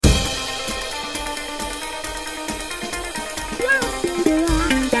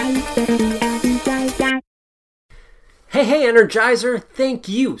Hey, Energizer, thank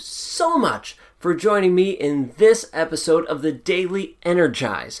you so much for joining me in this episode of the Daily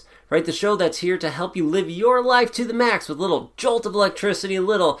Energize, right? The show that's here to help you live your life to the max with a little jolt of electricity, a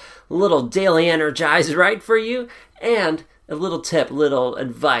little daily energize, right, for you, and a little tip, little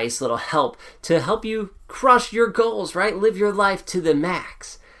advice, little help to help you crush your goals, right? Live your life to the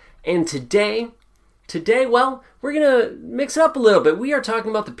max. And today, well, we're going to mix it up a little bit. We are talking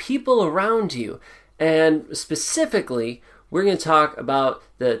about the people around you. And specifically, we're going to talk about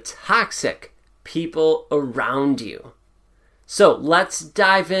the toxic people around you. So let's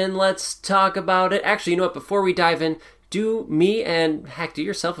dive in. Let's talk about it. Actually, you know what? Before we dive in, do me and do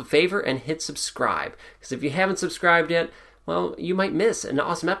yourself a favor and hit subscribe. Because if you haven't subscribed yet, well, you might miss an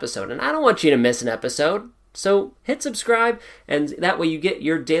awesome episode. And I don't want you to miss an episode. So hit subscribe, and that way you get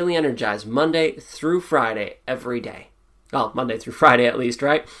your Daily Energize Monday through Friday every day. Well, Monday through Friday at least,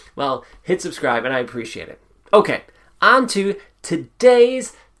 right? Well, hit subscribe, and I appreciate it. Okay, on to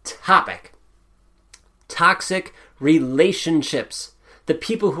today's topic. Toxic relationships. The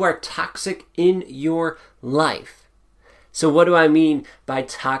people who are toxic in your life. So what do I mean by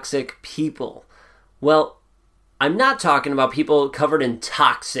toxic people? Well, I'm not talking about people covered in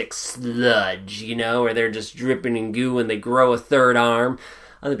toxic sludge, where they're just dripping in goo and they grow a third arm.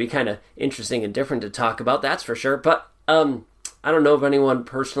 That'd be kind of interesting and different to talk about, that's for sure. But I don't know of anyone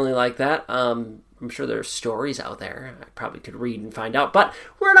personally like that. I'm sure there's stories out there I probably could read and find out. But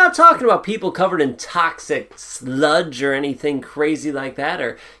we're not talking about people covered in toxic sludge or anything crazy like that.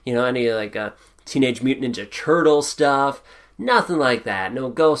 Or, any like Teenage Mutant Ninja Turtle stuff. Nothing like that. No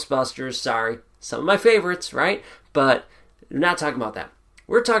Ghostbusters, sorry. Some of my favorites, right? But we're not talking about that.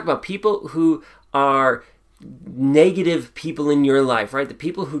 We're talking about people who are negative people in your life, right? The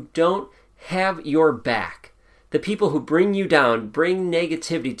people who don't have your back. The people who bring you down, bring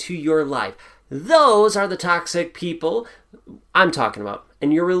negativity to your life. Those are the toxic people I'm talking about,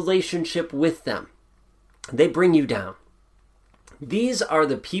 and your relationship with them. They bring you down. These are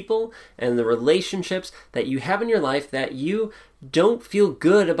the people and the relationships that you have in your life that you don't feel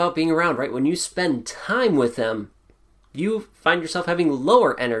good about being around, right? When you spend time with them, you find yourself having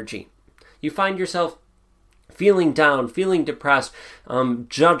lower energy. You find yourself feeling down, feeling depressed,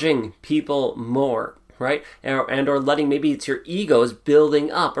 judging people more, right? And or letting, maybe it's your egos building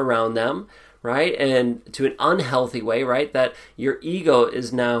up around them, right? And to an unhealthy way, right? That your ego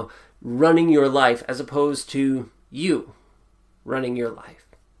is now running your life as opposed to you running your life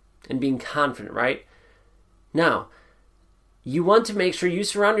and being confident, right? Now, you want to make sure you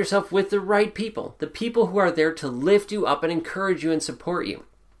surround yourself with the right people, the people who are there to lift you up and encourage you and support you.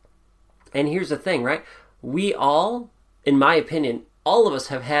 And here's the thing, right? We all, in my opinion, all of us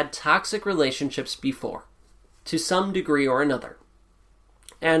have had toxic relationships before, to some degree or another.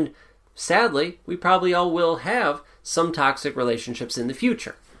 And sadly, we probably all will have some toxic relationships in the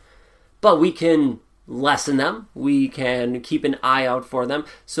future. But we can lessen them. We can keep an eye out for them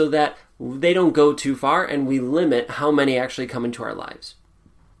so that they don't go too far, and we limit how many actually come into our lives.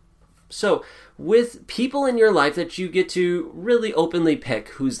 So, with people in your life that you get to really openly pick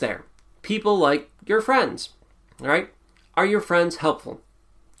who's there. People like your friends, right? Are your friends helpful?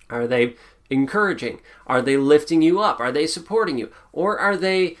 Are they encouraging? Are they lifting you up? Are they supporting you? Or are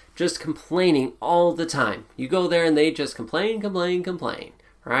they just complaining all the time? You go there and they just complain,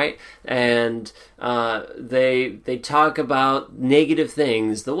 right? And they talk about negative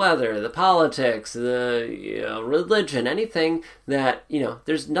things, the weather, the politics, the religion, anything that,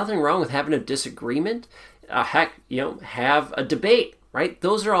 there's nothing wrong with having a disagreement. Have a debate, right?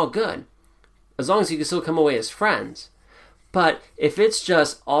 Those are all good, as long as you can still come away as friends. But if it's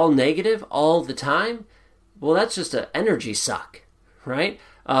just all negative all the time, well, that's just an energy suck, right?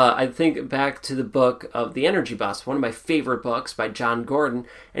 I think back to the book of The Energy Boss, one of my favorite books by John Gordon,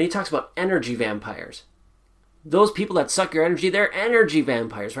 and he talks about energy vampires. Those people that suck your energy, they're energy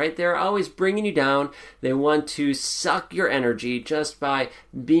vampires, right? They're always bringing you down. They want to suck your energy just by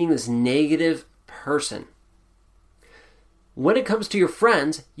being this negative person. When it comes to your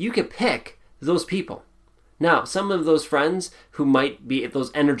friends, you can pick those people. Now, some of those friends who might be those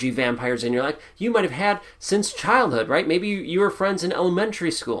energy vampires in your life, you might have had since childhood, right? Maybe you were friends in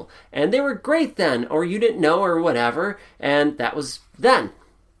elementary school, and they were great then, or you didn't know, or whatever, and that was then.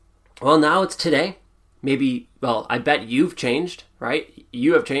 Well, now it's today. Maybe, I bet you've changed, right?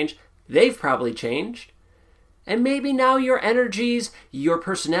 You have changed. They've probably changed. And maybe now your energies, your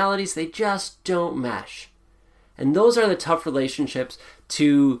personalities, they just don't mesh. And those are the tough relationships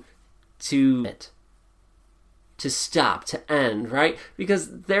to stop, to end, right?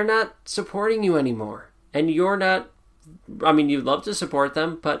 Because they're not supporting you anymore. And you're not I mean, you'd love to support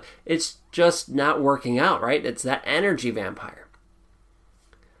them, but it's just not working out, right? It's that energy vampire.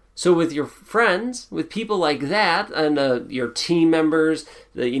 So with your friends, with people like that, and your team members,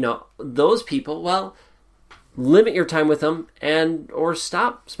 those people, well, limit your time with them or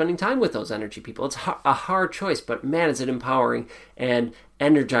stop spending time with those energy people. It's a hard choice, but man, is it empowering and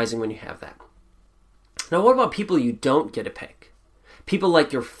energizing when you have that. Now, what about people you don't get to pick? People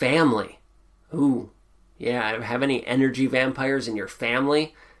like your family. Ooh, yeah, have any energy vampires in your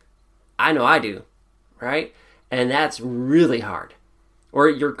family? I know I do, right? And that's really hard. Or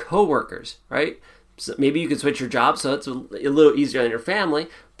your coworkers, right? So maybe you could switch your job so it's a little easier on your family,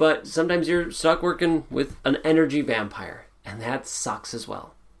 but sometimes you're stuck working with an energy vampire, and that sucks as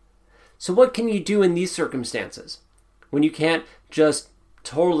well. So what can you do in these circumstances when you can't just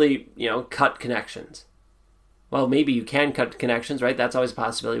totally, cut connections? Well, maybe you can cut connections, right? That's always a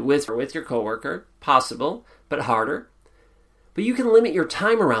possibility with your coworker. Possible, but harder. But you can limit your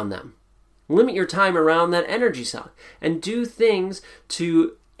time around them. Limit your time around that energy suck and do things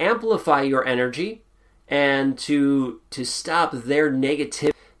to amplify your energy and to stop their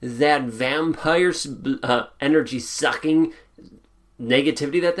negativity, that vampire's energy sucking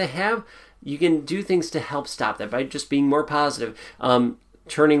negativity that they have. You can do things to help stop that by just being more positive,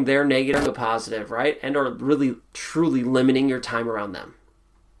 turning their negative to positive, right? And or really truly limiting your time around them.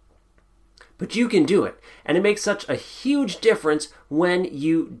 But you can do it, and it makes such a huge difference when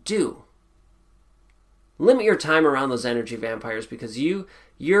you do. Limit your time around those energy vampires because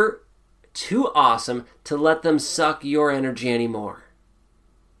you're too awesome to let them suck your energy anymore.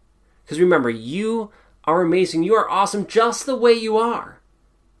 Because remember, you are amazing. You are awesome just the way you are.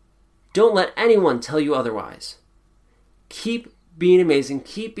 Don't let anyone tell you otherwise. Keep being amazing.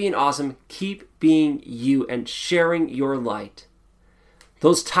 Keep being awesome. Keep being you and sharing your light.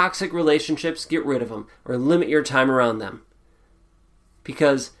 Those toxic relationships, get rid of them or limit your time around them.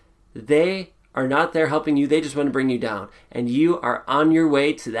 Because they are not there helping you. They just want to bring you down. And you are on your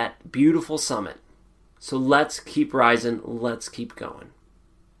way to that beautiful summit. So let's keep rising. Let's keep going.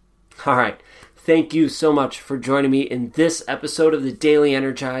 All right. Thank you so much for joining me in this episode of the Daily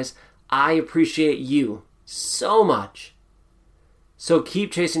Energize. I appreciate you so much. So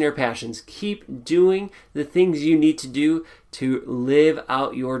keep chasing your passions. Keep doing the things you need to do to live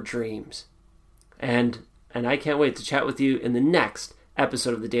out your dreams. And I can't wait to chat with you in the next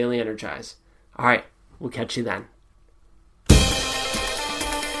episode of the Daily Energize. All right, we'll catch you then.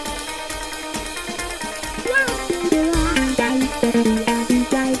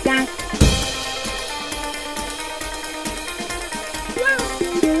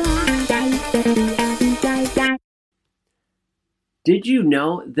 Did you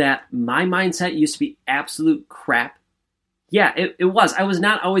know that my mindset used to be absolute crap? Yeah, it was. I was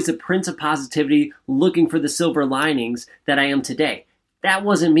not always the prince of positivity looking for the silver linings that I am today. That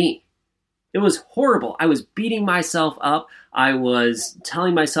wasn't me. It was horrible. I was beating myself up. I was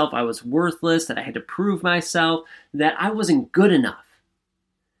telling myself I was worthless, that I had to prove myself, that I wasn't good enough.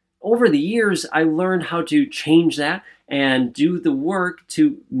 Over the years, I learned how to change that and do the work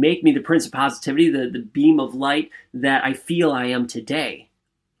to make me the prince of positivity, the beam of light that I feel I am today.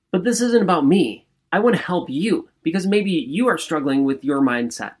 But this isn't about me. I want to help you because maybe you are struggling with your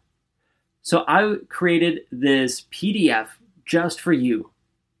mindset. So I created this PDF just for you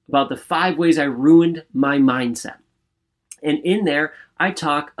about the 5 ways I ruined my mindset. And in there, I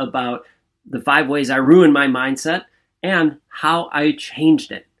talk about the 5 ways I ruined my mindset and how I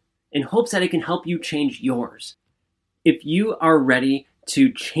changed it in hopes that it can help you change yours. If you are ready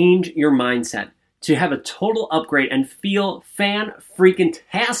to change your mindset, to have a total upgrade and feel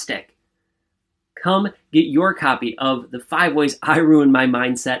fan-freaking-tastic, come get your copy of the 5 ways I ruined my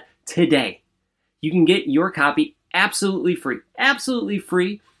mindset today. You can get your copy absolutely free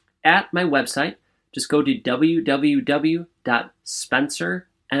at my website. Just go to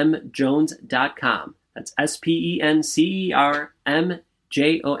www.spencermjones.com. That's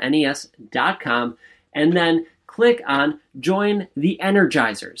SpencerMjones.com. And then click on Join the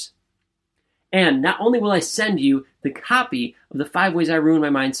Energizers. And not only will I send you the copy of the 5 ways I ruined my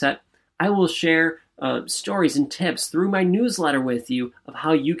mindset, I will share stories and tips through my newsletter with you of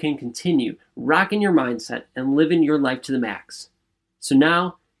how you can continue rocking your mindset and living your life to the max. So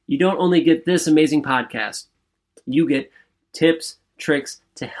now, you don't only get this amazing podcast, you get tips, tricks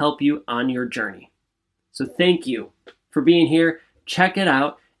to help you on your journey. So thank you for being here. Check it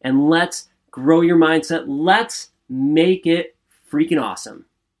out and let's grow your mindset. Let's make it freaking awesome.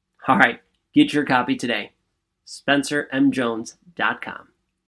 All right, get your copy today. SpencerMJones.com.